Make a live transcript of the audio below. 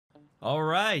All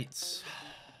right.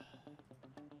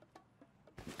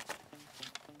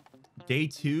 Day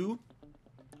 2.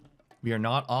 We are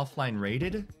not offline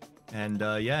rated. And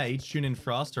yeah, hJune and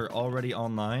Frost are already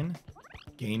online.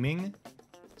 Gaming.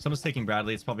 Someone's taking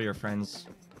Bradley. It's probably your friends.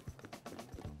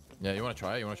 Yeah, you want to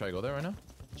try it? You want to try to go there right now?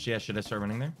 Yeah, should I start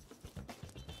running there?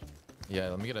 Yeah,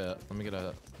 let me get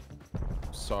a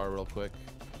SAR real quick.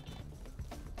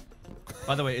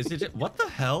 By the way, is it what the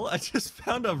hell? I just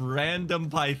found a random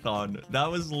python. That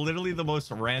was literally the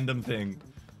most random thing.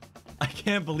 I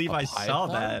can't believe I saw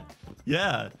that.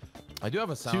 Yeah. I do have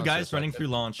a sound. 2 guys running through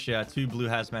launch. Yeah, 2 blue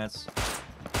hazmats.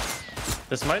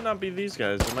 This might not be these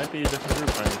guys. It might be a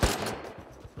different group.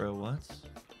 Bro, what?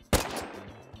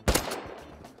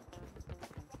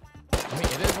 I mean,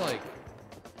 it is like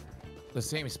the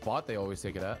same spot they always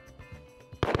take it at.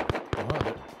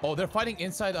 Oh, they're fighting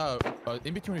inside,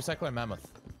 in between Recycler and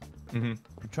Mammoth. Mm-hmm.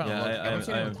 I'm trying to look.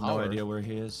 I have no idea where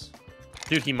he is.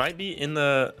 Dude, he might be in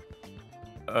the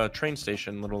train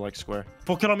station, little like square.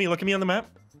 Full kill on me. Look at me on the map.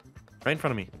 Right in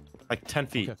front of me. Like 10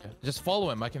 feet. Okay. Just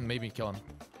follow him. I can maybe kill him.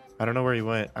 I don't know where he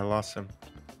went. I lost him.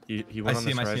 He went on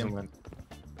this horizon line.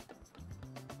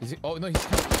 Is he? Oh, no, he's...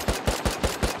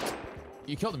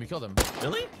 You killed him. You killed him.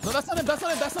 Really? No, that's not him. That's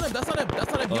not him. That's not him. That's not him.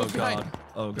 That's not him. He was behind.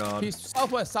 Oh, God. He's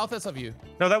southwest of you.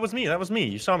 No, that was me. That was me.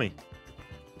 You saw me.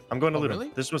 I'm going to loot him.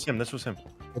 Really? This was him. This was him.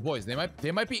 Oh, boys, they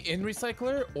might be in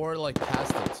Recycler or like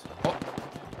past it. Oh.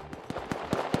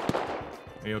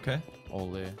 Are you okay?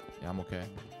 Ole. Yeah, I'm okay.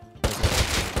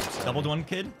 Doubled one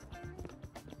kid?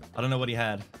 I don't know what he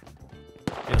had.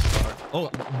 Oh,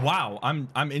 wow.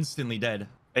 I'm instantly dead.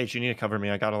 Hey, you need to cover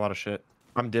me. I got a lot of shit.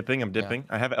 I'm dipping. Yeah.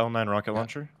 I have L9 rocket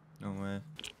launcher. No way.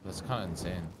 That's kind of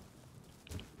insane.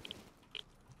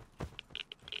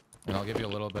 And I'll give you a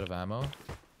little bit of ammo. All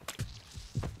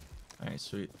right,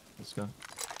 sweet. Let's go.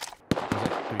 There's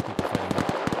like 3 people fighting.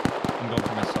 I'm going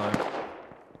for my side.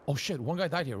 Oh shit! One guy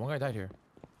died here.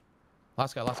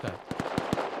 Last guy.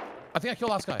 I think I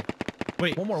killed last guy.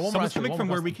 Wait, one more. Someone's coming from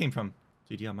where we came from.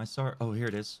 Dude, yeah, my star. Oh, here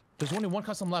it is. There's only one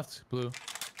custom left, Blue.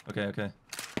 Okay.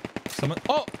 Someone.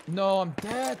 Oh no, I'm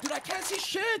dead, dude. I can't see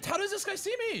shit. How does this guy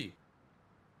see me?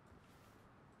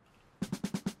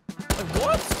 Like,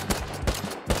 what?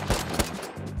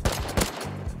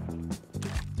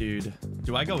 Dude,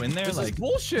 do I go in there? This like is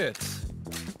bullshit.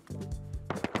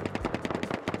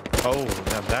 Oh,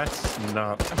 now that's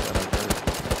not gonna hurt.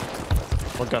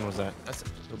 What gun was that? Is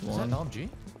that an LMG?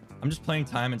 I'm just playing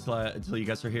time until you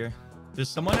guys are here. There's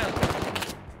someone at...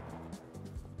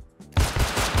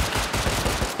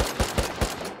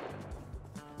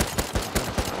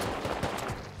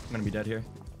 I'm gonna be dead here.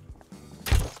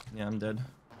 Yeah, I'm dead.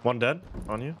 One dead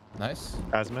on you. Nice.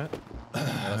 Hazmat. All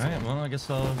right, well, I guess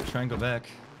I'll try and go back.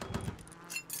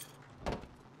 I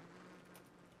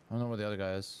don't know where the other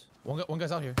guy is. One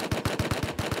guy's out here.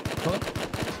 Kill him.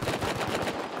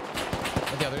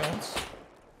 Where the other guys?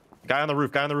 Guy on the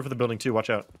roof of the building too. Watch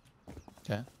out.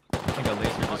 Okay. I think I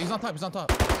lasered Oh, this. he's on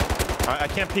top. I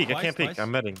can't peek. I can't peek. Twice.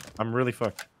 I'm medding. I'm really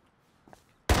fucked.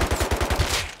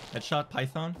 Headshot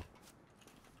Python.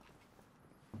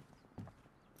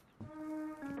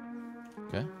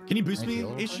 Okay. Can you boost Can I me, heal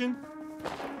real quick? hJune?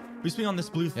 Boost me on this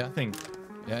blue thing.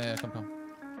 Yeah, come.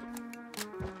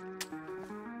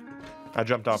 I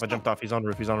jumped off. He's on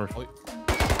roof. Oh,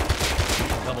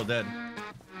 Double dead.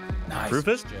 nice. Roof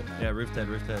is? Shit, man. Yeah, roof dead.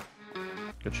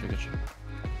 Good shit.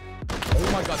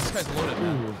 Oh my god, this guy's loaded,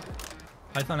 man. Ooh.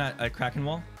 Python at Kraken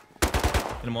wall.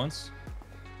 Hit him once.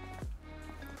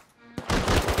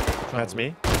 That's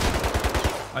me.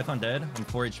 Python dead. I'm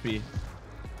 4 HP.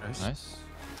 Nice.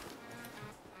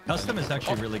 Custom is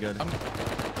actually really good.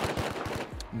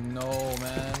 No,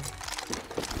 man.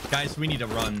 Guys, we need to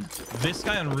run. This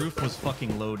guy on roof was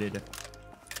fucking loaded.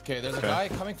 Okay, there's a guy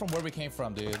coming from where we came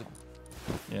from, dude.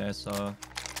 Yeah, I saw.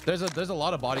 There's a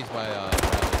lot of bodies by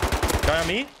Guy on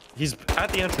me. He's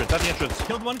at the entrance.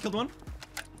 Killed one.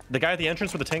 The guy at the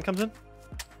entrance where the tank comes in.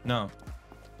 No.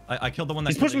 I killed the one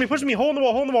that... He's pushing me. Hole in the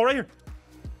wall right here.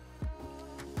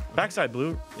 Backside,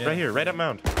 Blue. Yeah. Right here. Right at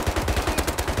mound.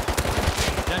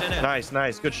 Yeah.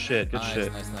 Nice. Good shit.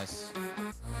 Nice.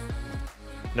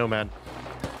 No, man.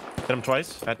 Hit him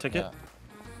twice. At ticket. Yeah.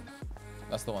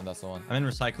 That's the one. I'm in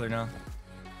Recycler now.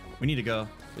 We need to go.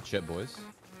 Good shit, boys.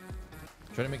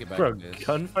 Try to make it back. Bro,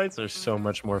 gunfights are so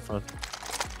much more fun.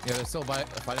 Yeah, they're still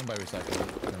fighting by Recycler,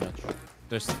 pretty much.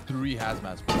 There's 3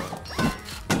 hazmats, bro.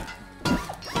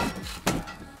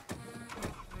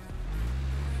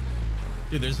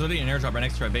 Dude, there's literally an airdrop right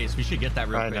next to our base. We should get that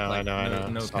real quick. I know.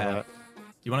 No Saw cap. that.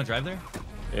 Do you want to drive there?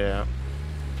 Yeah.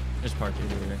 Just park it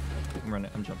here.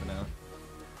 I'm jumping out.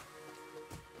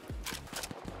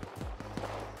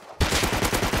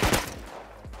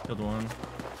 Killed one.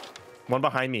 One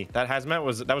behind me. That hazmat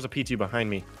was a P2 behind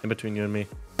me, in between you and me.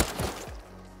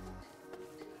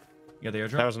 You got the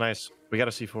airdrop? That was nice. We got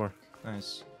a C4.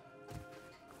 Nice.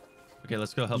 Okay,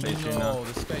 let's go help hJune now. No,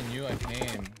 this guy knew I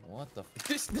came. What the?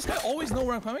 This guy always know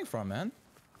where I'm coming from, man.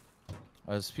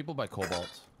 There's people by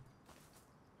Cobalt.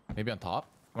 Maybe on top.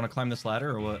 Want to climb this ladder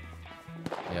or what?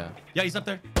 Yeah. Yeah, he's up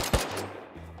there.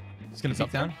 He's gonna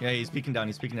peek down. Yeah, he's peeking down.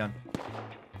 He's peeking down.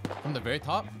 From the very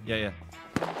top. Yeah, yeah.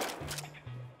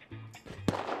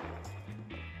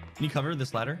 Can you cover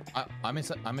this ladder? I'm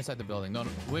inside the building. No,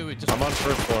 wait. Just. I'm on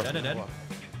first floor. Dead. Oh,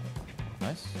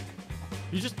 nice.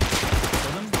 You just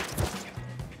kill them?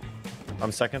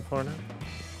 I'm second floor now.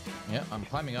 Yeah, I'm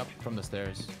climbing up from the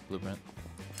stairs. Blueprint.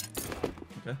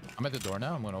 Okay. I'm at the door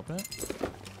now. I'm gonna open it.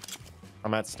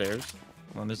 I'm at stairs.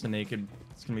 Well, there's a naked.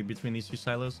 It's gonna be between these two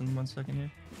silos in 1 second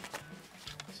here.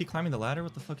 Is he climbing the ladder?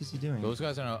 What the fuck is he doing? Those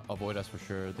guys are gonna avoid us for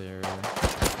sure. They're.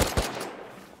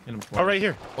 Hit him twice. Oh, right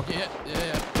here. Okay.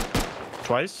 Yeah.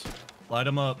 Twice. Light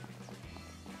him up.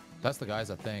 That's the guys,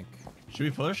 I think. Should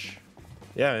we push?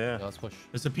 Yeah. Yeah, let's push.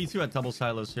 There's a P2 at double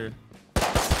silos here.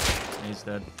 And he's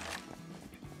dead.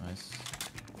 Nice.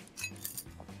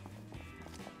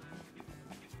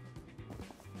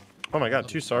 Oh my god,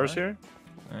 2 stars here.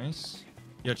 Nice.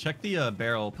 Yo, check the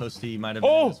barrel. Posty might have.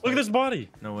 Oh, look at this body.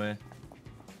 No way.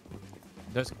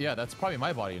 That's probably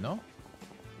my body, no?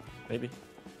 Maybe.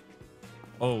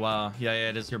 Oh wow. Yeah,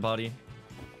 it is your body.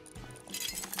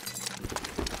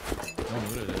 No one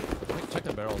looted it. Check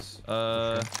the barrels.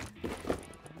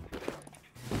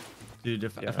 Dude,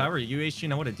 if I were you,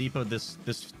 hJune, I would have depoted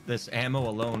this ammo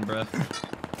alone, bro. All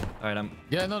right, I'm.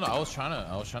 Yeah, no, I was trying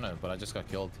to, but I just got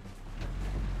killed.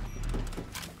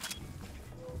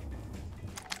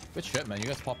 Good shit, man. You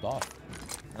guys popped off.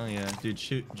 Oh yeah, dude.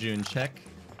 Shoot, June. Check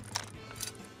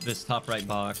this top right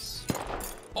box.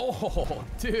 Oh,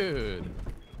 dude.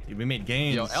 Dude, we made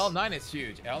gains. Yo, L9 is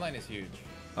huge. L9 is huge.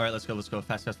 All right, let's go.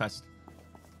 Fast.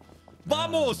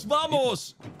 Vamos.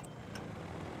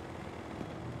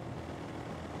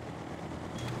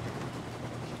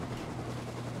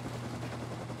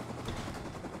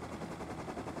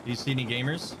 Do you see any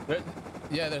gamers?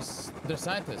 Yeah, there's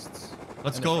scientists.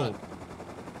 Let's in the go. front.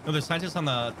 No, there's scientists on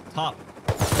the top.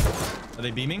 Are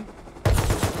they beaming?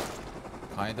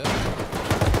 Kinda.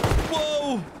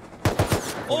 Whoa!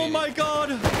 Oh my god!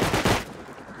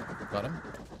 Got him.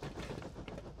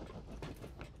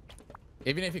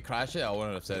 Even if he crashed it, I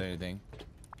wouldn't have said anything.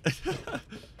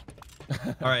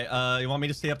 All right, you want me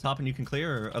to stay up top and you can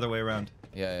clear, or other way around?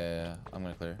 Yeah. I'm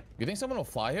gonna clear. You think someone will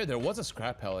fly here? There was a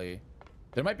scrap heli.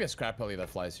 There might be a scrap heli that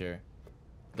flies here.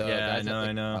 The Yeah, guys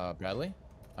I know. Bradley?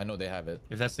 I know they have it.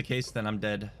 If that's the case, then I'm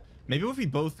dead. Maybe if we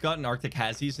both got an Arctic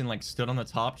Hazzies and like stood on the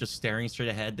top, just staring straight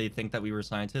ahead, they'd think that we were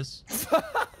scientists.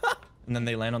 And then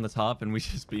they land on the top and we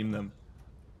just beam them.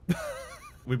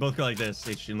 We both go like this.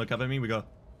 hJune, look up at me. We go.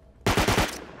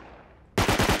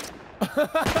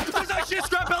 There's actually a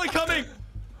scrap heli coming.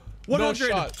 100. No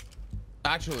shot.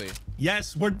 Actually.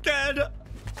 Yes, we're dead.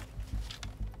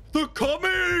 They're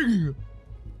coming.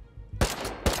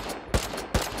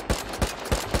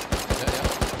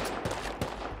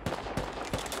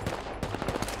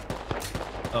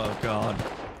 Oh god.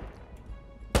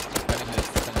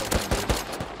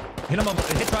 Hit him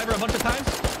hit driver a bunch of times.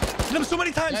 Hit him so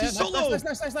many times. He's solo.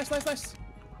 Nice.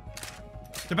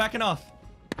 They're backing off.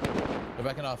 They're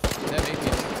backing off. They have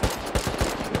APs.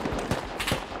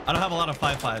 I don't have a lot of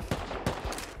 5.5.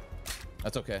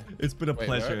 That's okay. It's been a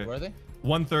pleasure. Where are they?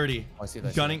 130. Oh, I see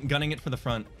that. Gunning it for the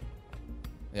front.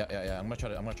 Yeah. I'm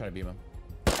gonna try to beam him.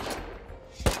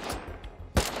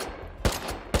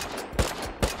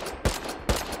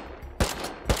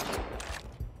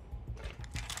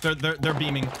 They're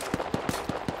beaming.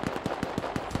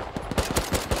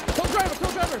 Kill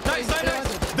driver! Nice.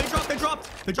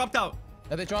 They dropped out.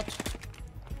 Yeah, they dropped.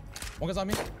 One guy's on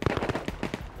me.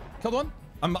 Killed one.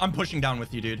 I'm pushing down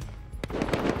with you, dude.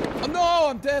 Oh no,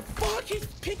 I'm dead. Fuck, he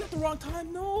peeked at the wrong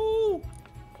time. No. Oh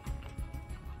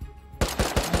my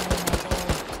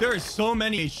god. There are so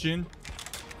many, hJune.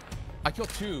 I killed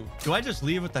 2. Do I just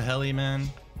leave with the heli, man?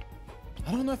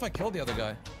 I don't know if I killed the other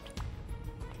guy.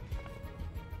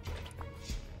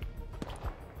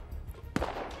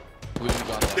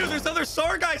 Dude, there's other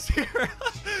SAR guys here.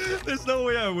 There's no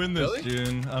way I win this, Really?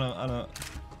 June. I don't.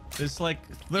 There's like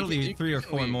literally 3 or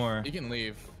 4 leave. more. You can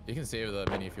leave. You can save the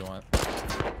mini if you want.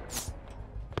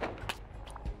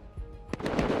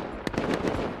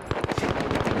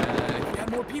 Man, if we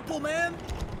had more people, man.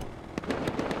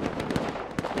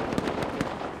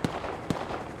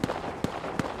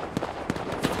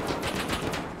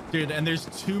 Dude, and there's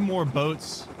 2 more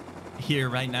boats here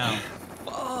right now.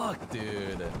 Fuck. Fuck,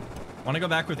 dude. Want to go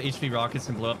back with HV rockets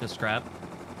and blow up the scrap?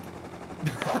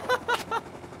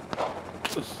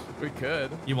 We could.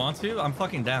 You want to? I'm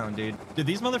fucking down, dude. Did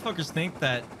these motherfuckers think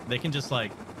that they can just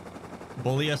like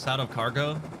bully us out of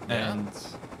cargo? Yeah. And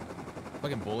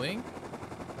Fucking bullying?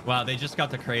 wow, they just got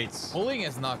the crates. Bullying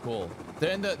is not cool.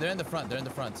 They're in the front. They're in the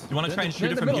front. You want to try and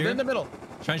shoot it from middle. here? They're in the middle.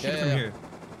 Try and shoot it from here.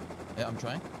 Yeah, I'm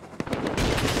trying.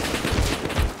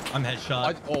 I'm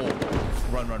headshot.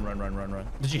 Run.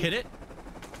 Did you hit it?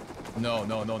 No,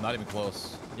 not even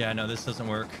close. Yeah, no, this doesn't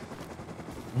work.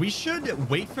 We should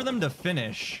wait for them to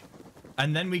finish,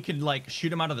 and then we could like shoot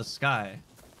them out of the sky.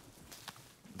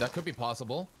 That could be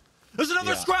possible. There's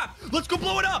another scrap. Let's go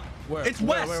blow it up. Where? It's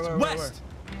Where, west. where? West.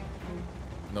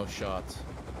 No shot.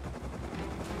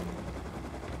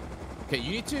 Okay,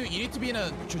 you need to be in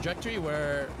a trajectory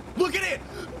where Look at it.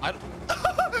 I.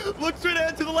 Look straight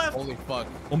ahead to the left. Holy fuck.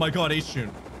 Oh my god, hJune.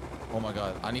 Oh my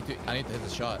god. I need to hit the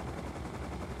shot.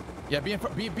 Yeah, be in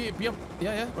front. Be up.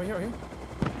 Yeah. Right here.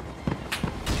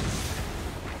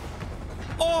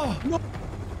 Oh No.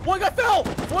 One guy fell.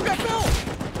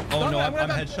 Oh no, I'm gonna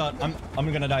die. headshot.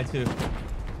 I'm gonna die too.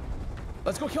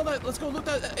 Let's go kill that. Let's go loot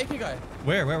that AK guy.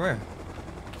 Where?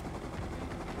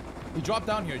 He dropped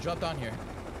down here.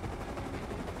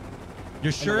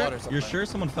 You're sure? water You're somewhere. sure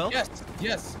someone fell? Yes.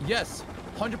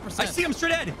 100%. I see him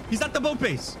straight ahead. He's at the boat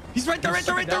base. He's right there. He's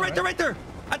straight down, Right there.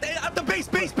 At the base.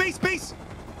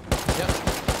 Yep.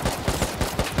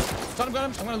 Got him.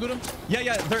 I'm gonna loot him.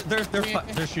 Yeah.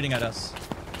 They're shooting at us.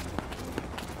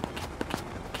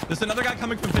 There's another guy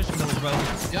coming from fishing village, bro.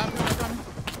 Yeah, I'm coming.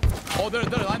 Oh, they're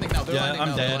landing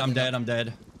now. I'm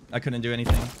dead. I couldn't do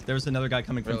anything. There was another guy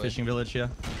coming from Really? fishing village. Yeah.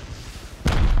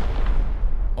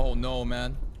 Oh no,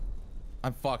 man.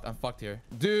 I'm fucked here.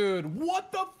 Dude,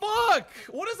 what the fuck?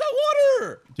 What is that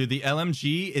water? Dude, the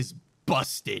LMG is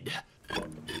busted. Oh,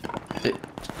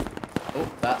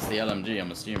 that's the LMG,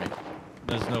 I'm assuming.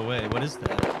 There's no way. What is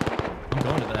that? I'm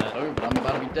going to that. Oh, but I'm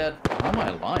about to be dead. How am I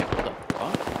alive? What the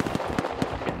fuck?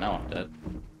 Okay, now I'm dead.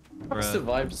 I Bruh.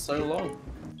 survived so long.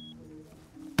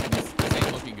 This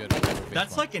ain't looking good.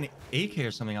 That's like an AK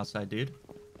or something outside, dude.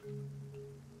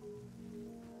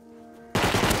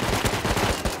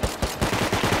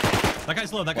 That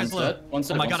guy's low. One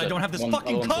set, Oh my god, I don't have this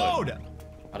fucking code!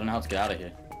 I don't know how to get out of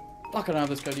here. Fuck, I don't have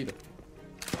this code either.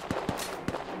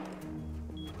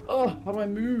 Oh, how do I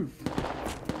move?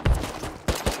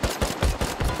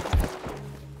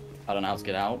 I don't know how to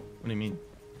get out. What do you mean?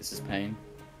 This is pain.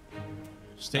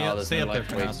 Stay Oh, up there's there no for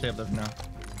life now. weight. Stay up there for now.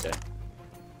 Okay.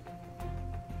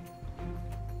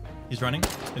 He's running.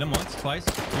 Hit him once, twice,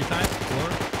 3 times, 4.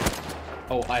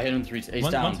 Oh, I hit him 3 times. He's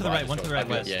down. One to the right, one to the right,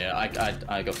 west. Yeah, I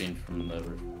got beamed from the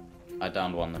roof. I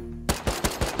downed one then.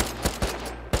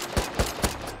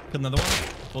 Killed another one.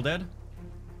 Full dead.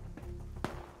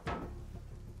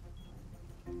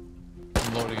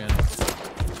 I'm loading in.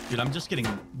 Dude, I'm just getting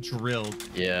drilled.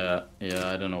 Yeah,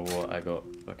 I don't know what I got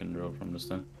fucking drilled from this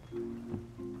time.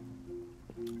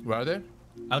 Where are they?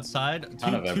 Outside,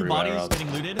 Kind of two everywhere bodies else.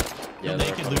 getting looted. Yeah, Kill there are naked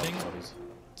a couple looting. of bodies.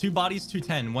 2 bodies,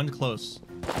 210. 1 close.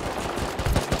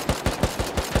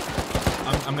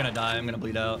 I'm gonna die. I'm gonna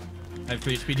bleed out. I have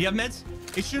 3 HP. Do you have meds?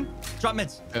 hJune? Drop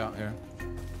meds. Yeah, here.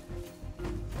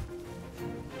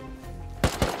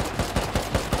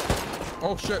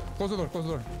 Oh shit! Close the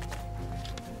door.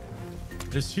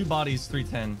 There's 2 bodies,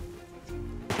 310.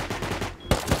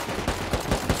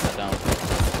 Sat down.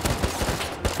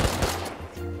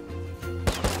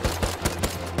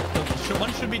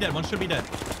 One should be dead.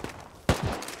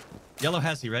 Yellow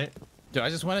has he, right? Dude, I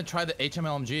just went and tried the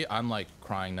HMLMG. I'm like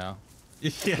crying now.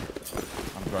 Yeah.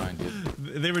 I'm crying,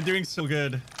 dude. They were doing so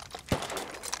good.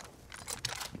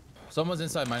 Someone's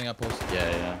inside mining outpost.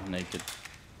 Yeah, naked.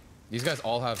 These guys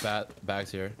all have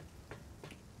bags here.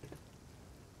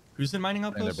 Who's in mining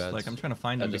their outpost? beds. Like, I'm trying to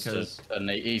find him Just because...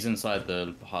 he's inside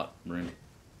the hut room.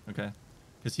 Okay.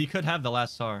 Because he could have the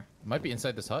last SAR. Might be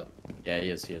inside this hut. Yeah, he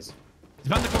is. He's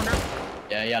behind the corner.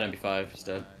 Yeah, he had MP5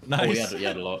 instead. Nice. Oh, he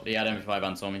had a lot. He had MP5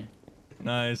 and Tommy.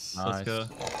 Nice. Let's go.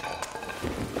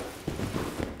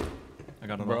 I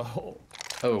got him. Bro.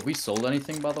 Oh, have we sold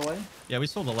anything, by the way? Yeah, we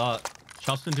sold a lot.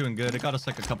 Shop's been doing good. It got us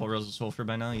like a couple rows of sulfur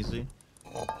by now, easy.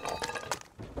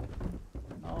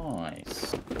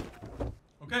 Nice.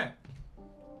 Okay.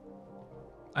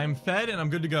 I'm fed and I'm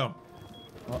good to go.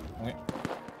 Oh, okay.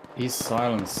 He's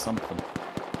silenced something.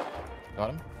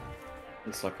 Got him?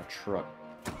 It's like a truck.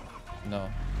 No.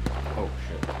 Oh,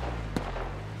 shit.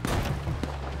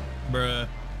 Bruh.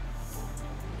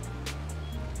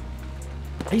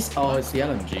 Oh, it's the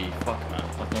LMG. Fuck,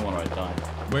 man. Like, no wonder I died.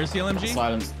 Where's the LMG?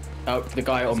 Silenced. Oh, the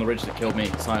guy on the ridge that killed me.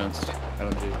 Silenced.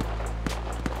 LMG.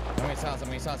 getting silenced. I'm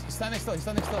getting silenced. He's standing still. He's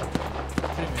standing still.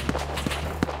 Shooting me.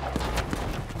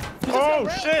 Oh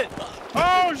shit!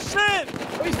 Oh shit!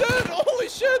 Oh, he's dead! Holy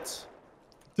shit!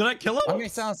 Did I kill him? I'm getting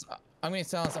silenced. I'm getting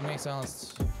silenced. I'm getting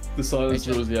silenced. The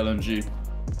silencer was the LMG.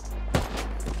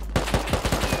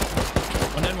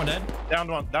 One dead, one dead. Down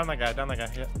one. Down that guy. Down that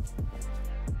guy. Yeah.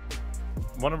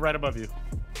 One right above you.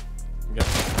 Okay.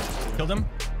 Killed him.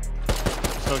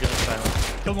 Still getting silent.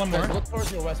 Killed one more. Guys, look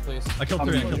towards your west, please. I killed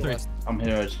three. I killed three. I'm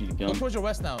here. I just need a Look gun. towards your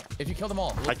west now. If you kill them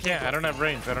all. I can't. I don't have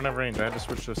range. I don't have range. I had to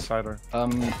switch to sidearm.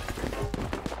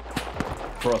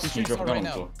 Frost, can you drop a gun right on the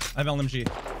now. floor? I have LMG.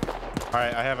 All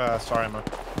right. I have a SAR ammo.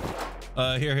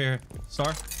 Here.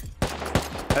 Star.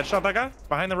 Headshot that guy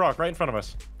behind the rock, right in front of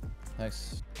us.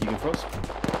 Nice. You can Frost?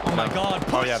 Oh my god,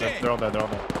 push Oh yeah, it! they're all dead. They're all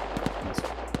dead. Nice.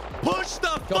 Push the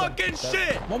Kill them. fucking Dead.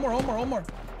 shit! One more.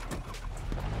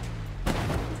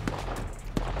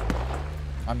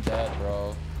 I'm dead,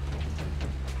 bro.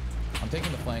 I'm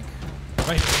taking the flank.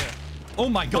 Right here. Oh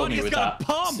my Killed god, me he's with got that.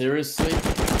 a pump! Seriously?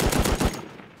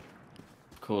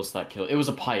 Of course that killed. It was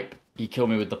a pipe. He killed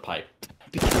me with the pipe.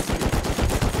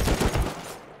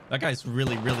 That guy's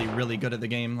really good at the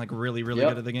game. Like really Yep.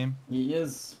 good at the game. He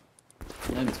is.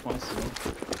 And twice as well.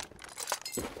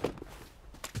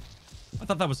 I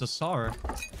thought that was a SAR.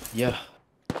 Yeah.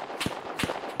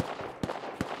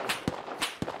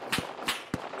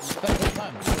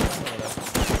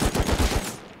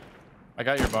 I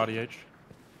got your body, H.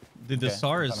 Dude, the Okay,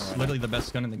 SAR is coming right literally the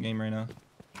best gun in the game right now.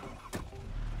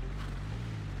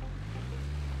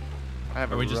 I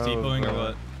have Are we just depoting or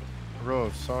what? A row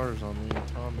of SARs on me,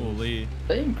 Tommy. Holy.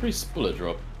 They increased bullet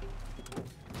drop.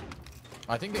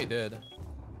 I think they did.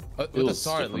 With the Feels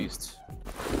SAR at different. least.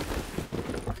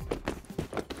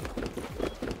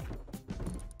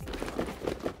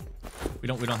 We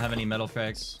don't have any metal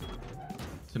frags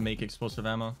to make explosive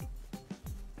ammo.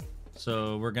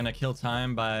 So we're gonna kill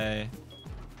time by,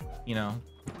 you know,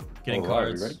 getting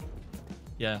cards. Right?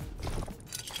 Yeah.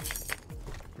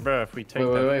 Bro, if we take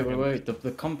Wait.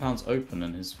 The compound's open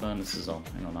and his furnace is on.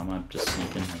 Hang on, I might just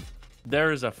sneak in here.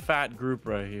 There is a fat group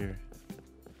right here.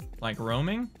 Like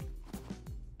roaming?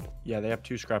 Yeah, they have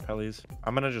 2 scrap helis.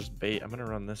 I'm gonna just bait. I'm gonna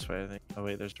run this way, I think. Oh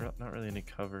wait, there's not really any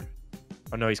cover.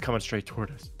 Oh no, he's coming straight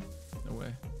toward us. No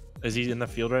way. Is he in the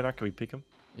field right now? Can we peek him?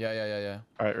 Yeah.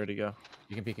 All right, ready to go.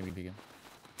 You can peek him.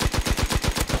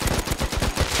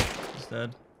 He's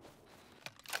dead.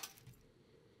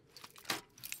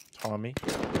 Tommy.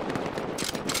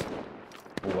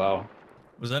 Oh, wow.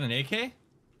 Was that an AK?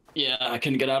 Yeah, I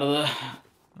couldn't get out of there.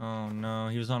 Oh no,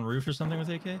 he was on roof or something with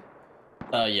AK?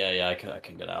 Yeah, I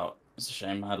can get out. It's a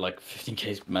shame. I had like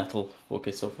 15k metal,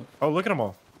 4k silver. Oh, look at them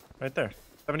all. Right there.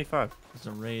 75. It's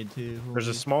a raid too. There's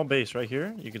a Holy- small base right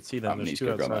here. You can see them. I need There's to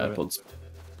 2 go grab my outside of it. AirPods.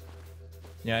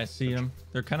 Yeah, I see him.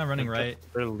 They're kind of running right.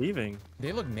 They're leaving.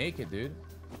 They look naked, dude.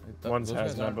 One's Those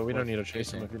has guys now, aren't but we don't worth need to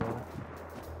chase them chasing. if you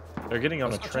don't. They're getting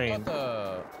on Let's a go train. check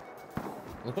out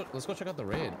the... Let's go check out the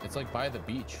raid. It's like by the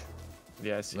beach.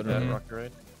 Yeah, I see Literally. that rocket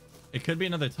raid. It could be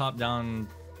another top-down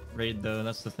raid though.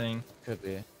 That's the thing. Could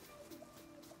be.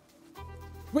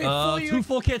 Wait, 2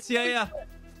 full kits. Yeah.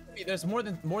 There's more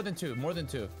than 2.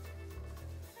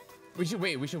 We should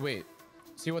wait.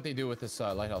 See what they do with this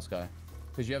lighthouse guy.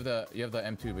 Because you have the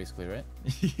M2 basically, right?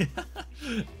 Yeah.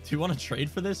 Do you want to trade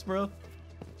for this, bro?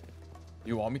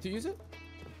 You want me to use it?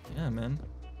 Yeah, man.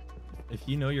 If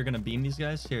you know you're gonna beam these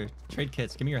guys, here, trade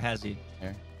kits. Give me your hazy.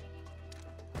 Here.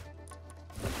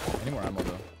 I need more ammo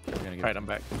though. We're gonna get Alright, I'm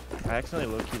back. I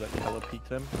accidentally low-key like telepeeked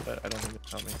them, but I don't think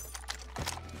it's on me.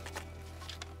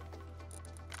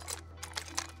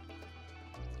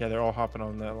 Yeah, they're all hopping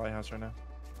on the lighthouse right now.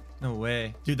 No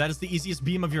way, dude. That is the easiest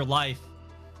beam of your life.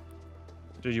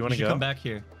 Dude, you You want to should go? come back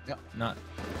here. Yeah. Not.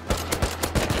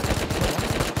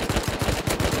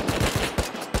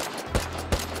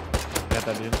 Got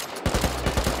that dude.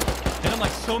 Hit him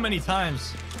like so many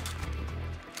times.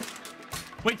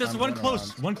 Wait, there's I'm one going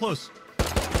close. around. One close.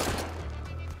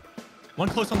 One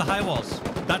close on the high walls.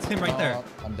 That's him right there.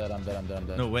 I'm dead.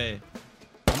 No way.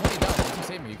 I'm only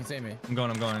down. You can save me. I'm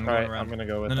going Alright, around. I'm gonna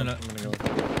go with No. him. I'm gonna go with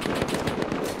him.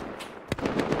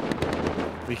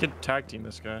 We could tag team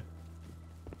this guy.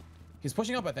 He's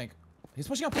pushing up, I think. He's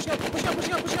pushing up. I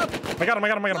got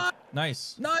him.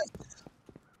 Nice. Nice.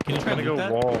 Can you try I'm to gonna loot go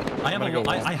that? wall. I have I'm a gonna wall. go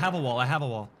I have a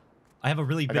wall. I have a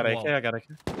really I big got wall. AK, I got AK.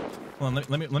 Hold on,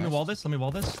 let me wall this. Let me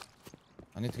wall this.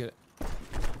 I need to get it.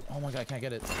 Oh my god, I can't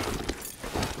get it. Wait,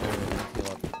 heal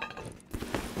up.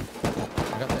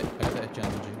 I got that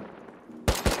hJune.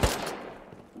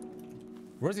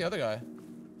 Where's the other guy?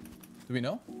 Do we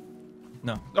know?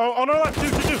 No. Oh no, left. Two.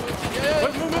 Yeah.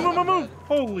 Wait, move.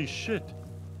 Holy shit.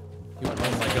 He went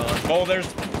Oh my god. Oh, there's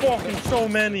fucking so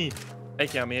many.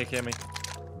 AK on me, AK on me.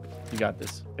 You got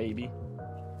this, baby.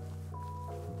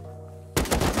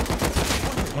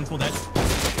 One full dead.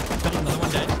 Got another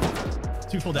one dead.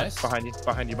 2 full dead. Behind you,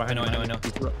 behind you, behind you. I know.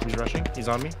 He's rushing. He's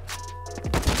on me.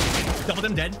 Double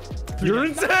them dead. 3 You're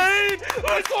dead. insane!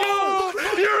 Let's go!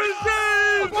 You're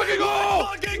insane! Fucking go!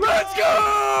 Let's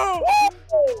go!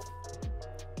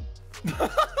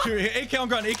 Here, AK on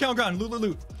ground.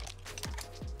 Loot.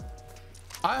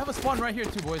 I have a spawn right here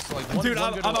too, boys. So like Dude,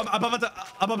 I'm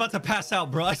about to pass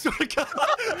out, bro. I swear to God.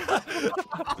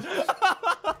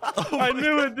 I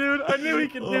knew it, dude. I knew he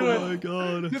could do it. Oh my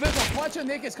God. Dude, there's a bunch of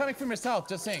nakeds coming from your south.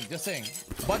 Just saying.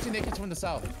 Bunch of nakeds from the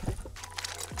south.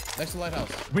 Next to the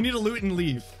lighthouse. We need to loot and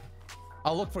leave.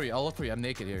 I'll look for you. I'm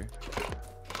naked here.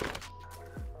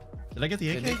 Did I get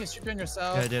the The AK? nakeds shoot you on your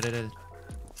south. Yeah, I did.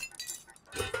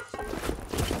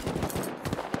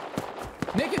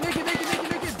 Naked.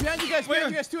 Behind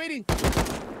you guys, 280. Oh,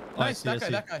 I Nice, see.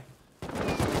 that guy.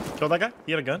 Kill that guy?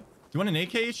 He had a gun? Do you want an AK,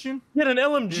 hJune? He had an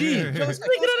LMG. Here. Kill this guy,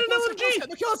 Kill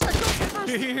kill this guy first.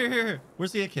 Here.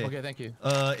 Where's the AK? Okay, thank you.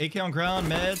 AK on ground,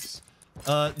 meds.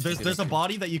 There's a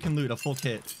body that you can loot, a full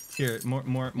kit. Here, more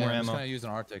I'm just ammo. gonna use an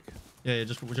Arctic. Yeah,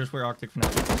 just wear Arctic for now.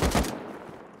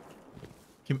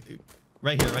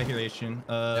 Right here, hJune.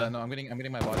 Yeah, no, I'm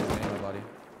getting my body.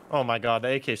 Oh my God,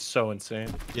 the AK is so insane.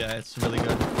 Yeah, it's really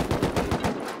good.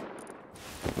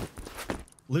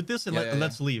 Loot this and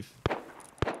let's leave.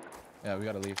 Yeah, we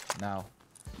gotta leave now.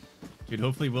 Dude,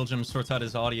 hopefully Willjum sorts out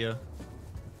his audio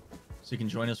so he can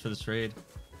join us for this raid.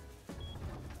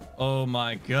 Oh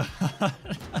my God.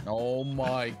 Oh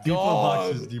my Depot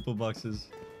God. boxes.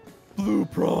 Blue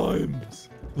primes.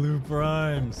 Blue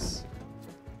primes.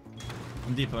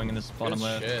 I'm depoting in this bottom Good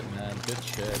left. shit, man. Good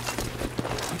shit.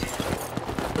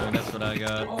 And that's what I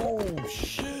got. Oh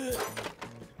shit.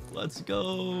 Let's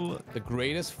go. The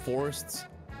greatest forced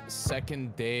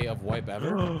second day of wipe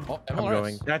ever. Oh, I'm MLRs.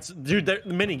 going. That's dude. The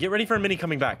mini. Get ready for a mini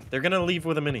coming back. They're gonna leave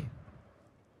with a mini.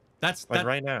 That's Like that,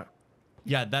 right now.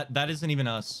 Yeah, that isn't even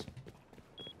us.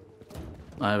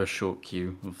 I have a short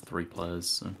queue of 3 players,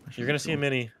 so You're gonna see a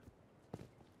mini.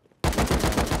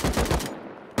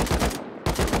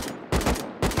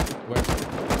 Where?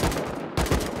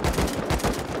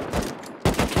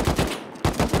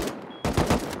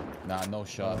 Nah, no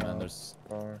shot, man. There's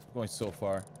going so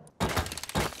far.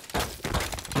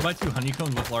 2x2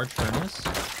 honeycomb with large furnace.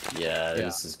 yeah,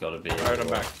 this has got to be. Alright, I'm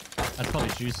back. That's probably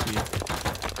juicy.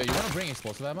 Hey, you wanna bring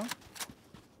explosive ammo?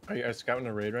 Are you guys scouting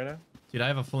a raid right now? Dude, I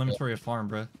have a full inventory of farm,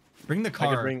 bro. Bring the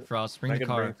car, Frost. Bring I the could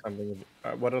car. bring something.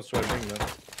 What else do I bring though?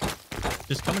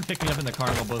 Just come and pick me up in the car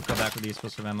and we'll both go back with the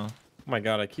explosive ammo. Oh my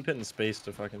God, I keep hitting space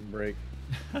to fucking break.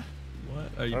 What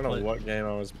are I you don't know playing? what game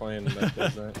I was playing that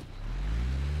does that.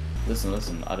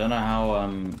 Listen. I don't know how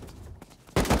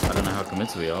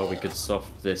committed we are. We could soft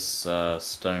this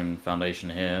stone foundation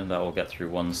here. That will get through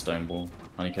 1 stone wall.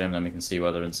 Honeycomb, then we can see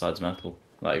whether inside's metal,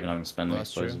 without even having to spend an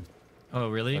That's true. explosive. Oh,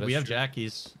 really? That We is have true.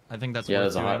 Jackies. I think that's Yeah,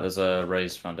 worth there's a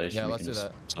raised foundation. Yeah, we let's can do just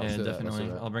that. Yeah, Let's do that, let's definitely.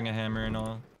 do that. I'll bring a hammer and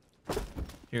all.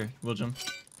 Here, Willjum.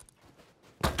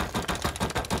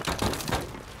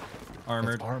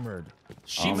 Armored. It's armored.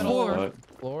 Sheet Armored. floor.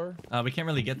 Floor. We can't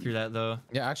really get through that though.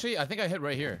 Yeah, actually, I think I hit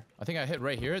right here.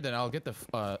 Then I'll get the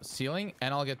ceiling,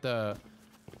 and I'll get the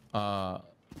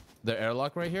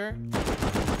airlock right here.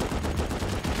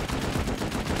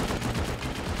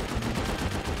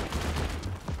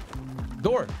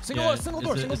 Door. Single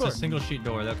door. It's a single sheet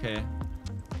door. Okay.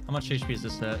 How much HP is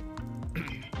this at?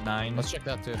 9. Let's check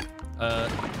that too.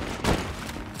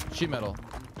 Sheet metal.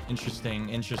 Interesting.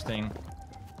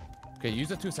 Okay, use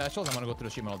the 2 satchels. I'm gonna go through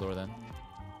the sheet metal door then.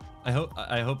 I hope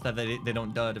that they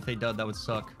don't dud. If they dud, that would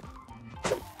suck.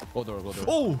 Go door.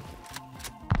 Oh!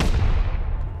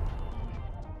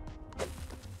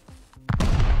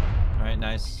 Alright,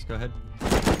 nice. Go ahead.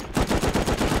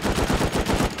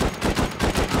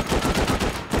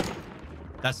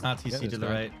 That's not TC to the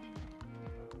fine. right.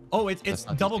 Oh, it's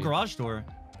not double TC. garage door.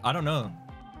 I don't know.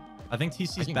 I think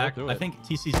TC's can go back. through I it. think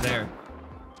TC's there.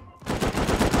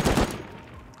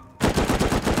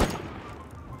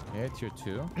 Okay, tier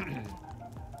 2.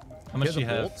 How much He has do you a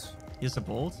have? bolt. He has a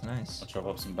bolt? Nice. I'll chop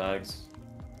up some bags.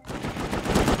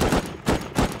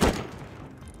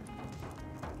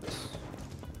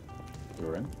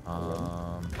 We're in.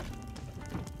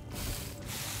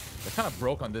 They're kind of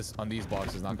broke on these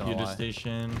boxes, not gonna Computer lie.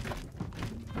 station.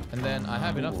 And then I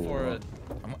have enough for Ooh.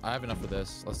 I have enough for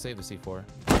this. Let's save the C4.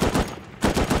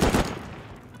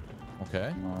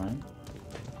 Okay. Alright.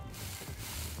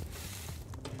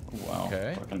 Wow.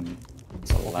 Okay. Fucking,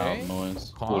 it's a loud Okay.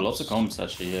 noise. Oh, Comms. lots of comms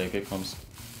actually. Yeah, good comms.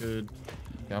 Good.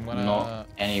 Okay, I'm gonna. Not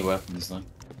any weapons though.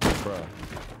 Bro.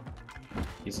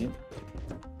 Easy.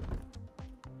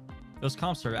 Those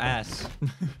comps are ass.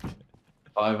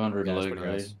 500 Yeah, that's low pretty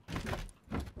grade. nice.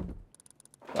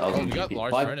 That was Oh, on you got GP.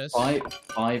 large Five- furnace.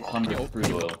 500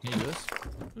 crude oil. Can you do this?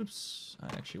 Oops. I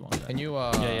actually want that. Can you Yeah.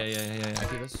 I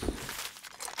do this?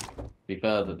 Be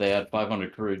fair that they had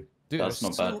 500 crude. Dude, That's they're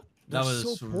not so- bad. That they're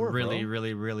was so poor, really,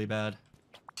 bro. really bad.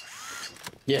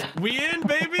 Yeah. We in,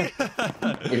 baby!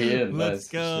 We in, Let's nice.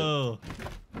 go.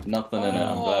 Nothing in it.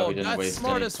 I'm glad we didn't that's waste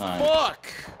smart any as time. fuck.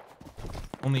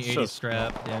 Only 80 So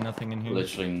scrap. Yeah, nothing in here.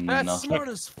 Literally That's nothing. smart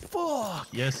as fuck.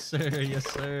 Yes, sir. Yes,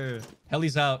 sir.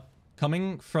 Heli's out.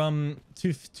 Coming from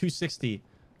 260.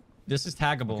 This is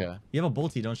taggable. Okay. You have a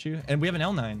bolty, don't you? And we have an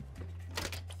L9.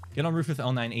 Get on roof with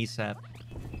L9 ASAP.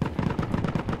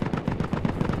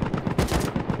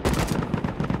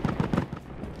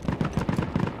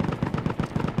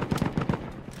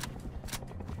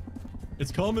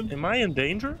 It's coming. Am I in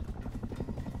danger?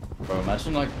 Bro,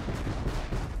 imagine like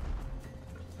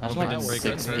I don't like think it's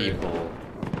 6 breaking. people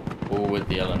all with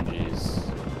the LMGs.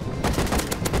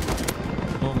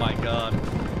 Oh my god.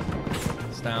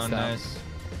 It's down, It's down. nice.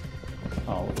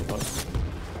 Oh, what the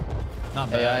fuck? Not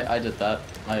Hey, bad. I did that.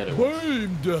 I had it. once.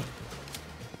 Boomed.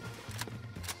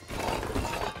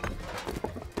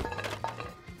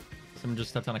 Someone just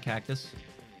stepped on a cactus.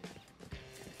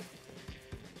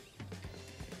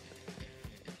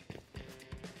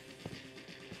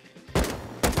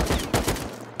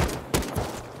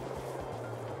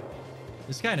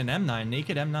 This guy had an M9,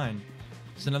 naked M9.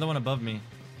 There's another one above me.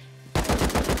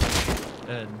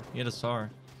 Dead. He had a SAR.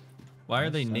 Why are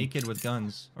they Nice. naked with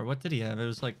guns? Or what did he have? It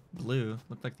was like blue.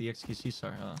 Looked like the XQC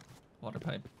SAR. Water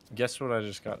pipe. Guess what I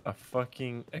just got? A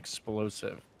fucking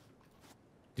explosive.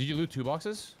 Did you loot 2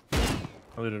 boxes?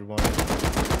 I looted one.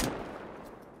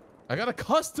 I got a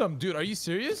custom, dude. Are you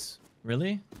serious?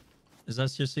 Really? Is that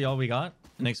seriously all we got?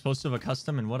 An explosive, a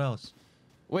custom, and what else?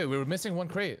 Wait, we were missing 1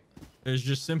 crate. There's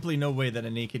just simply no way that a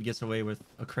naked gets away with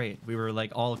a crate. We were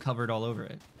like all covered all over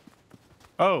it.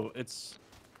 Oh, it's...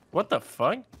 What the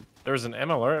fuck? There was an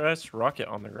MLRS rocket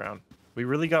on the ground. We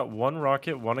really got 1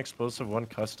 rocket, 1 explosive, 1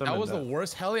 custom. That and was the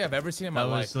worst heli I've ever seen in my That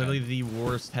life. was literally the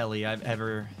worst heli I've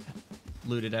ever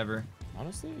looted ever. man.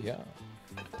 Honestly, yeah.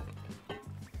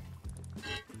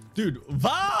 Dude,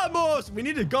 vamos! We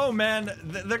need to go, man.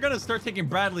 They're gonna start taking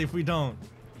Bradley if we don't.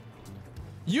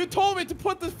 You told me to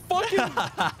put the fucking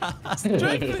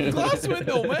strengthening glass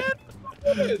window,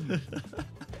 man.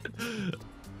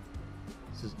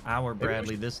 This is our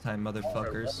Bradley this time,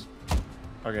 motherfuckers.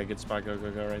 Okay, good spot. Go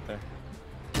right there.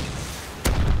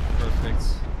 Perfect.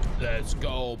 Let's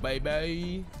go,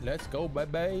 baby. Let's go,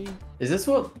 baby. Is this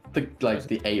what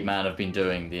the 8 man have been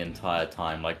doing the entire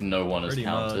time? Like no one has Pretty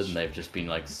counted much. and they've just been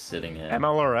like sitting here.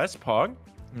 MLRS Pog?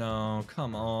 No,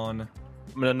 come on.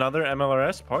 Another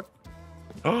MLRS Pog?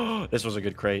 Oh, this was a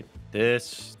good crate.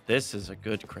 This is a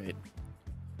good crate.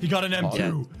 He got an M2.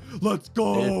 Yeah. Let's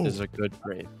go. This is a good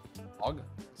crate. Hog.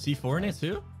 C4 in it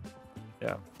too?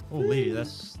 Yeah. Holy,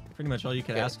 that's pretty much all you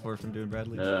could Okay. ask for from doing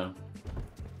Bradley. Yeah.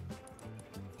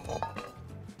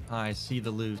 I see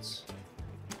the loots.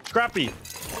 Scrappy!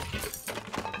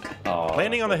 Oh,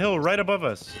 Landing on the hill right above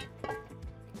us.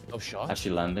 No shot.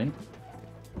 Actually landing.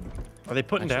 Are they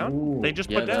putting Actually- down? Ooh, They just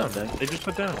yeah, put down. they're- They just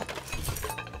put down.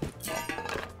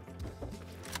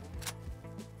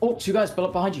 Oh, 2 guys fell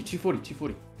up behind you.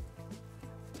 240.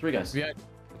 3 guys.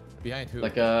 Behind who?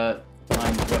 Like behind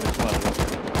whoever's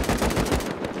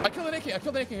fighting. I killed an AK. I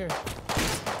killed an AK here.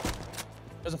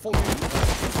 There's a full.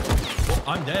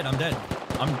 I'm dead.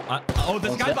 Oh,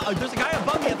 this guy. There's a guy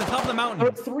above me at the top of the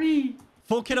mountain. 3.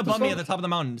 Full kit above me fuck? at the top of the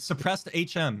mountain. Suppressed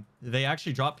HM. They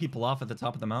actually drop people off at the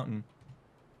top of the mountain.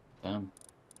 Damn.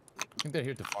 I think they're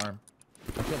here to farm.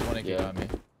 I killed 1 AK Yeah. on me.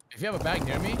 If you have a bag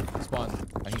near me, spawn.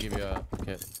 I can give you a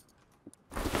kit.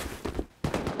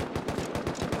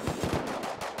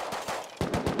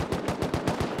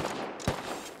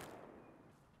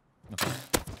 Okay.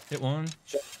 Hit one.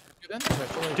 You then? Should I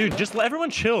show you Dude, that? just let everyone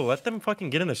chill. Let them fucking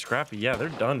get in the Scrappy. Yeah, they're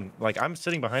done. Like, I'm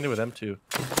sitting behind it with M2.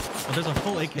 Oh, there's a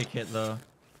full AK kit though.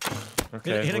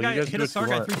 Okay, Hit a well, guy. you guys Hit do a what SAR you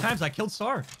guy want. 3 times. I killed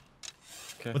SAR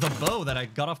Okay. with a bow that I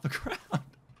got off the ground.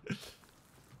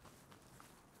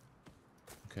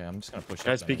 Okay, I'm just gonna push.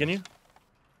 Guys up peeking you?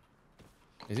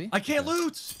 Is he? I can't Okay.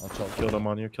 loot. I'll chill. Killed him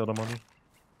on you. Killed him on you.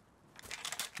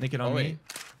 Naked on Oh, me. wait.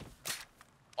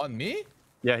 On me?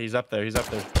 Yeah, he's up there. He's up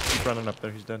there. He's running up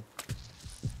there. He's dead.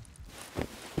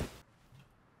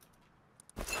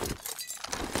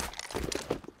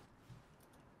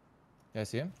 Yeah, I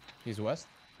see him. He's west.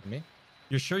 On me.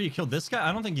 You're sure you killed this guy?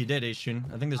 I don't think you did, hJune.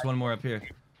 I think there's one more up here.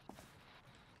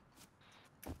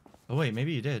 Oh wait,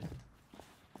 maybe you did.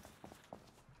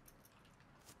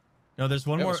 No, there's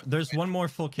one Yeah, more. let's- There's one more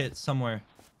full kit somewhere.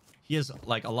 He has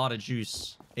like a lot of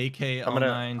juice. AK, I'm L9. gonna.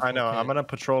 I full know. kit. I'm gonna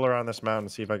patrol around this mountain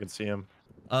and see if I can see him.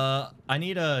 I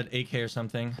need a AK or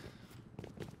something.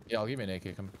 Yeah, I'll give you an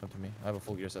AK. Come to me. I have a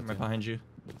full gear set. I'm right Too. behind you.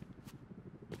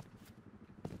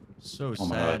 So Oh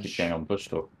my god, I keep getting on bush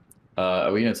talk.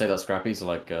 Are we gonna take that scrappy to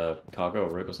like cargo or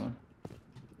rig or something?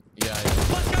 Yeah.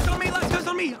 Last guy's on me! Last guy's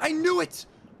on me! I knew it!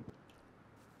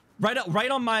 Right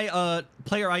on my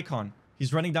player icon.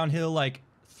 He's running downhill like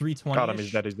 320. Got him.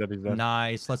 He's dead. He's dead. He's dead.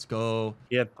 Nice, let's go.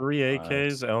 He had 3 AKs,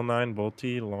 Nice. L9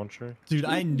 Volti launcher. Dude,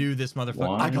 I knew this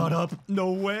motherfucker. I Why? got up.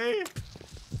 No way.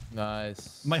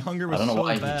 Nice. My hunger I was don't know so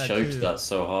why bad. he choked dude. that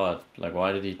so hard. Like,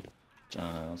 why did he?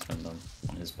 That's been done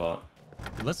on his part.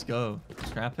 Let's go.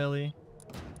 Scrap heli.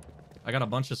 I got a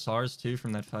bunch of SARS too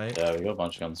from that fight. Yeah, we got a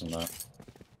bunch of guns from that.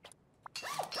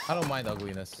 I don't mind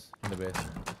ugliness in the base.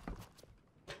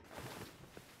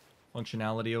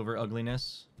 Functionality over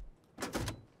ugliness.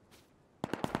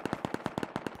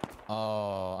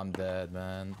 Oh, I'm dead,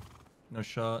 man. No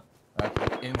shot. I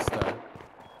could insta.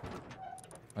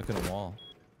 I couldn't wall.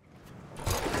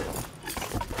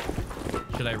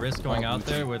 Should I risk going Oh, out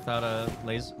there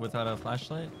Gucci. without a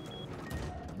flashlight?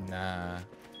 Nah.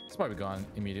 It's probably gone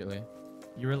immediately.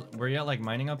 Were you at like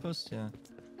mining outpost? Yeah.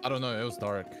 I don't know. It was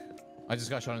dark. I just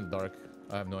got shot in the dark.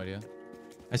 I have no idea.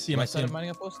 I see him. I see Side of him. mining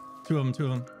outpost? Two of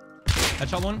them.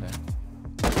 Headshot one. Okay.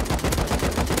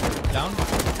 Down.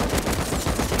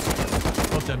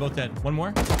 Both dead. One more.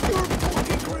 You're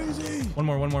fucking crazy. One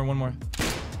more.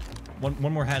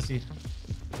 One more has he.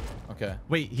 Okay.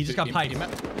 Wait, he just got piped.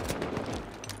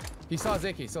 He saw his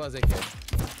AK. He still has AK.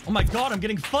 Oh my god, I'm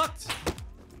getting fucked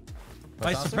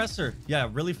by Silencer? suppressor. Yeah,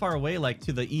 really far away, like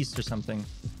to the east or something.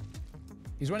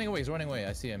 He's running away. He's running away.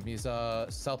 I see him. He's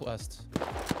southwest.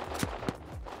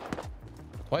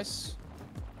 Twice.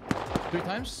 3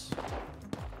 times.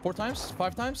 4 times.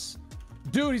 5 times.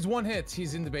 Dude, he's 1 hit.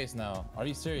 He's in the base now. Are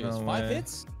you serious? No 5 way.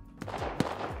 hits?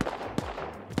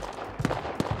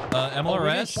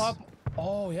 MLRS.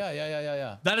 Oh,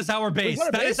 yeah. That is our base.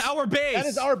 Wait, That is our base. That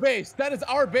is our base. That is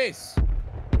our base.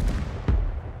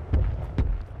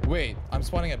 Wait, I'm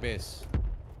spawning at base.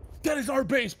 That is our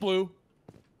base, Blue.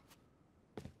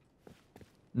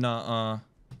 Nuh-uh.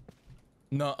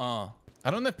 Nuh-uh. I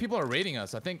don't know if people are raiding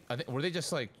us. I think were they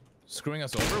just like screwing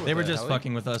us over? With They were the just heli?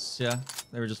 fucking with us. Yeah,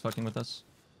 they were just fucking with us.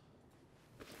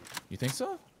 You think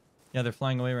so? Yeah, they're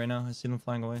flying away right now. I see them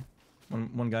flying away.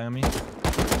 One guy on me.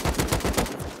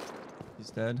 He's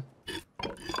dead.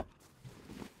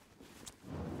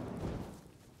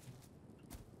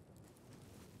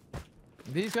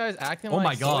 These guys acting Oh like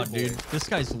my god, soy dude. boys. This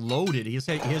guy's loaded. He has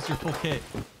your full kit.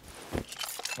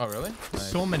 Oh really?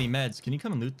 Nice. So many meds. Can you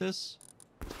come and loot this?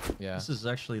 Yeah. This is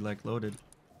actually like loaded.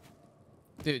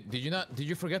 Dude, did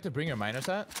you forget to bring your miner's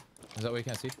hat? Is that what you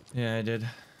can see? Yeah, I did.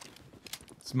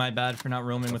 It's my bad for not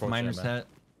roaming with Unfortunate, miner's man. hat.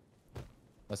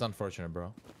 That's unfortunate,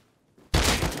 bro.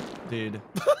 Dude.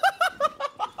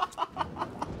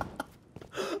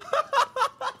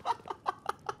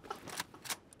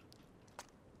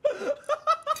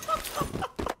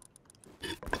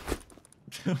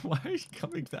 Why are you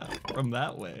coming from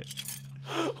that way?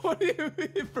 What do you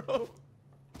mean, bro?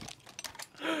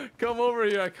 Come over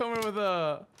here. I come in with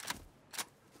a.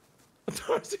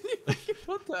 Tarzan, you fucking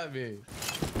put that at me.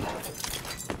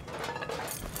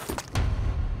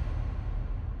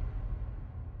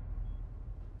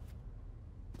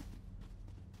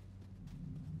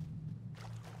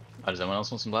 Does anyone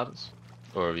else want some ladders?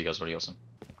 Or have you guys already got some?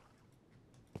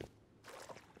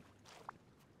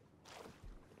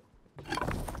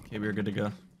 Okay, we're good to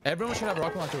go. Everyone should have a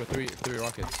rocket launcher with three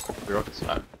rockets. 3 rockets?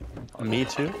 Alright. Me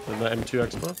too. With the M2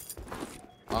 Expo.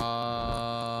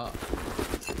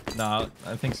 No,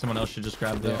 I think someone else should just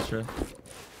grab the Yeah. extra.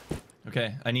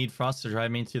 Okay, I need Frost to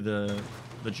drive me to the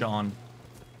John.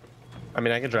 I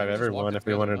mean, I could drive Just walk everyone it if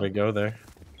we together, wanted huh? to go there.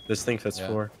 This thing fits Yeah.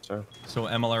 4, so. So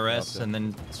MLRS Okay. and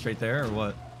then straight there or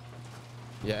what?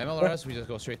 Yeah, MLRS, we just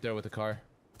go straight there with the car.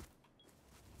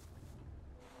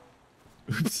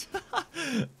 Oops.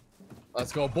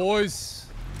 Let's go, boys.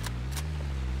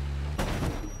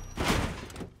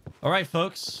 All right,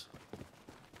 folks.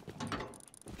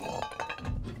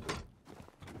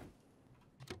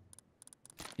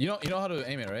 You know how to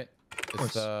aim it, right? course.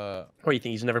 It's Oh, you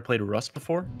think he's never played Rust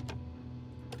before?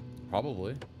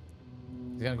 probably.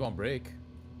 He's gonna go on break.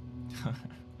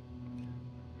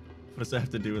 What does that have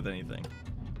to do with anything?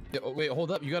 Yeah, oh, wait,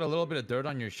 hold up. You got a little bit of dirt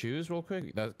on your shoes, real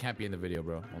quick. That can't be in the video,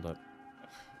 bro. Hold up.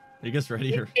 Are you guys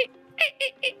ready? Or...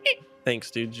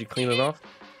 Thanks, dude. Did you clean it off?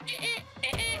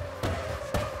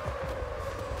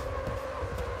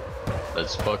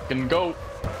 Let's fucking go!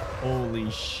 Holy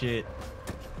shit.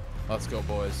 Let's go,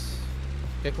 boys.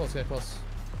 Get close, get close.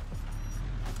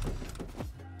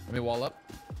 Let me wall up.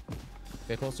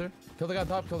 Get closer. Kill the guy on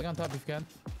top, kill the guy on top if you can.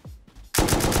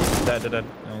 Dead.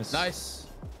 Nice. Nice.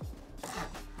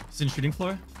 He's in shooting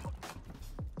floor.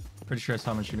 Pretty sure I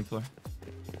saw him in shooting floor.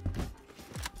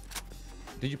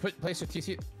 Did you place your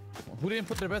TC? Who didn't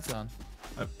put their bets down?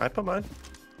 I put mine.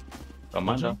 Oh,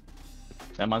 mine's down.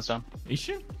 Yeah, mine's down. Are you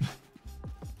sure?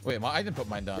 Wait, I didn't put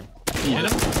mine down. You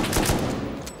hit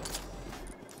him?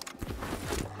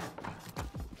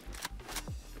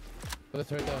 Put the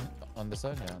turret down on this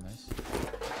side. Yeah, nice.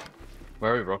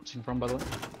 Where are we rocketing from, by the way?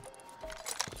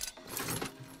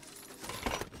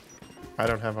 I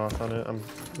don't have off on it. I'm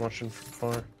watching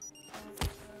from far.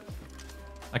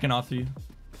 I can offer you,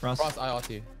 Ross. Frost, I ought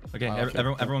you. Okay, I ought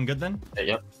you. everyone good then? Yeah,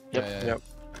 yep. Yeah.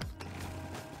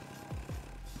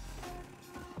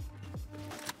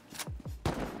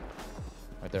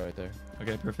 Right there.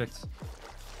 Okay, perfect.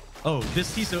 Oh,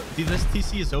 this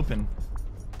TC is open.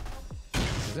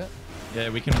 Is it? Yeah,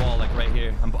 we can wall like right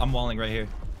here. I'm walling right here.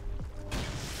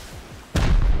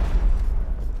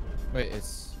 Wait,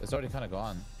 it's already kind of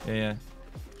gone. Yeah.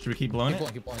 Should we keep blowing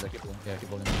it? Keep blowing. Yeah, keep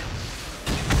blowing.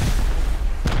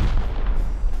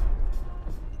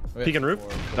 Wait, Peek and roof.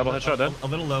 Double headshot dead. A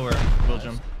little lower,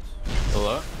 Willjum.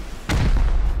 Hello?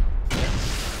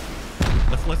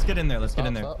 Let's get in there. Let's get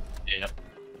in there. Stop. Yeah.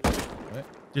 Wait,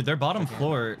 Dude, their bottom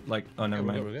floor, like, oh, never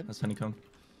we're mind. good. That's honeycomb.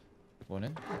 going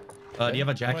in. Do you have a I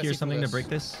wanna Jackie or see something to this. break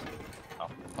this?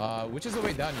 Which is the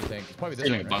way down, you think? It's probably this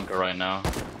Feeling way, right? bunker right now.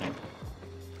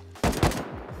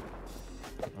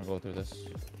 I'll go through this.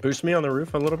 Boost me on the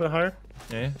roof a little bit higher.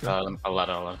 Yeah. Yeah. I'll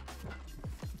ladder.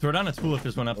 Throw down a tool if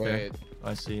there's one up there. Wait. Oh,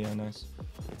 I see. Yeah, nice.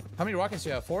 How many rockets do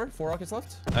you have? Four rockets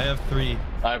left? I have 3.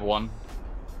 I have 1.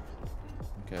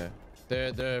 Okay.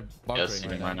 They're bunkering Yes,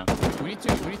 right right now. now. We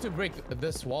need to break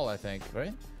this wall, I think,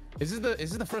 right? Is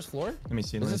this the first floor? Let me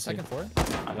see. Is Let me this see. second floor?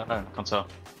 I don't know. Can't tell.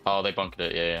 Oh, they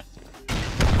bunkered it. Yeah.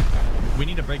 We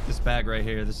need to break this bag right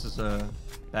here. This is a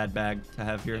bad bag to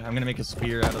have here. I'm gonna make a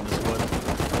spear out of this wood.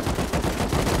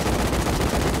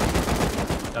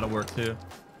 That'll work too.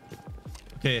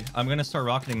 Okay, I'm gonna start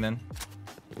rocketing then.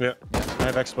 Yeah. I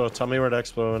have expo. Tell me where to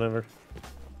expo whenever.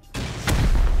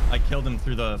 I killed him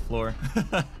through the floor.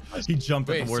 He jumped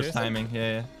at Wait, the worst seriously? timing.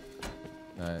 Yeah.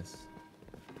 Nice.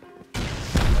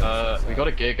 We got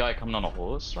a gear guy coming on a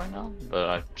horse right now, but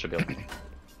I should be able to.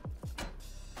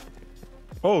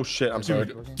 Oh shit! I'm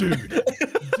sorry. Dude.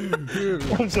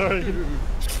 I'm sorry.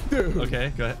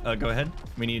 Okay, go ahead.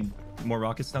 We need more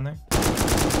rockets down there.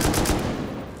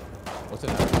 What's it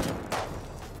now?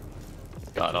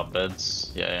 Got up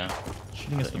beds. Yeah.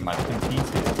 Shooting us You from might- fucking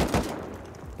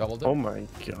P2. Double dip? Oh my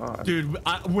god. Dude,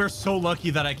 we're so lucky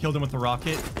that I killed him with the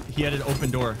rocket. He had an open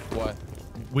door. What?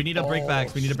 We need to break Oh,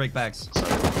 bags. We need to break bags. So,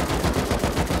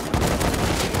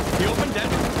 He opened dead.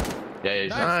 yeah.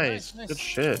 Nice. Nice. Good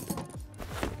shit.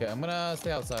 Okay, I'm gonna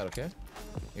stay outside, okay?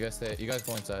 You guys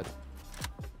go inside.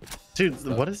 Dude,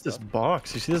 what is this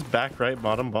box? You see this back right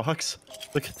bottom box?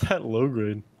 Look at that low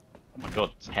grade. Oh my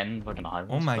god, 10 fucking high Oh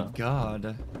ones, my but-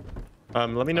 god.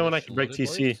 Let me know when I can break Loaded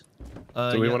TC.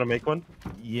 boys? Do we Yeah, want to make one?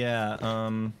 Yeah.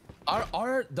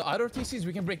 Are the outdoor TCs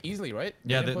we can break easily, right?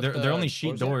 We Yeah. didn't They're put they're the only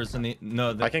sheet doors, and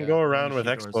no. I can yeah, go around with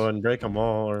sheet expo doors. and break them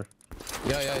all, or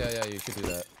Yeah. You should do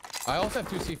that. I also have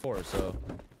 2 C4, so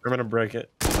I'm gonna break it.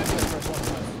 this might be the first one.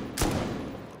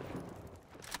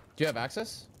 Do you have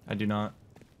access? I do not.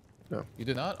 You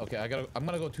do not? Okay, I'm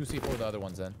gonna go 2 C4 the other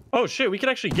ones then. Oh shit, we can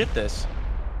actually get this.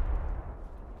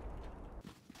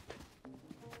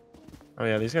 Oh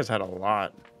yeah, these guys had a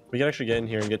lot. We can actually get in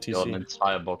here and get Got an TC.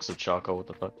 entire box of charcoal. What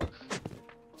the fuck?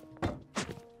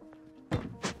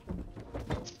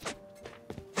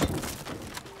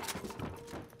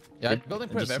 Yeah, building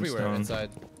And priv just some everywhere stone. inside.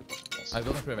 I'm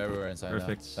building priv everywhere inside.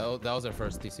 Perfect. Now. That was our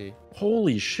first TC.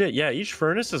 Holy shit, yeah, each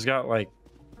furnace has got like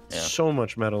Yeah. so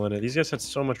much metal in it. These guys had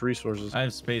so much resources. I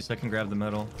have space. I can grab the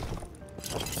metal.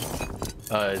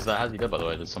 Is that Hazzy dead, by the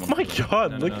way? Did Oh someone? my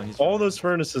god, No, look, he's all fine. those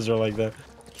furnaces are like that.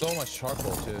 So much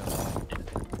charcoal too.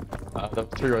 The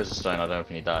 3 rows of stone. I don't know if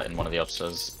you need that in one of the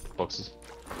upstairs boxes.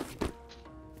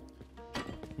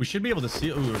 We should be able to see.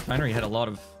 Ooh, refinery had a lot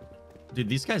of. Dude,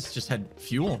 these guys just had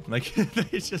fuel. Like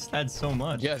they just had so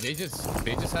much. Yeah, they just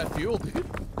had fuel, dude.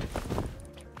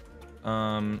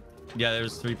 Yeah,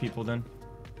 there's 3 people then.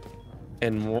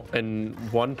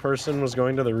 And one person was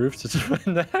going to the roof to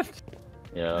defend that.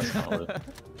 Yeah, that's not what it.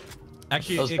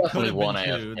 Actually, That was it could definitely have one been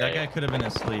 2. AFK. That guy could have been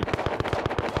asleep.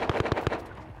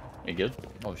 You good?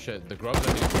 Oh shit, the grubs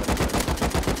are getting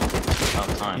Out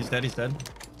of time. He's dead. He's dead.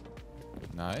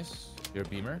 nice. Your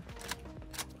beamer.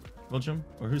 Willjum?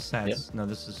 Or who's Sats? Yeah. No,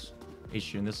 this is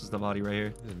hJune. This is the body right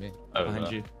here. This is me. Oh,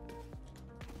 Behind you.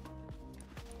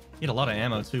 You had a lot of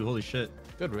ammo too. Holy shit.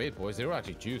 Good raid, boys. They were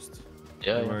actually juiced.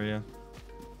 Yeah. Where were you?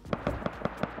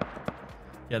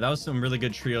 Yeah, that was some really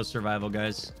good trio survival,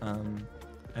 guys. I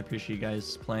appreciate you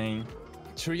guys playing.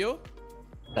 Trio?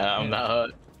 I'm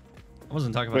not. I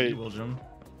wasn't talking about Wait. you, Willjum.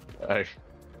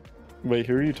 Wait,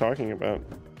 who are you talking about?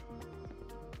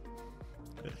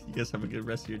 You guys have a good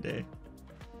rest of your day.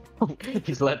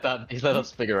 He's let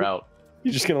us figure out.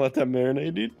 You just gonna let that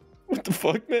marinate, dude? What the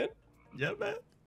fuck, man? Yeah, man.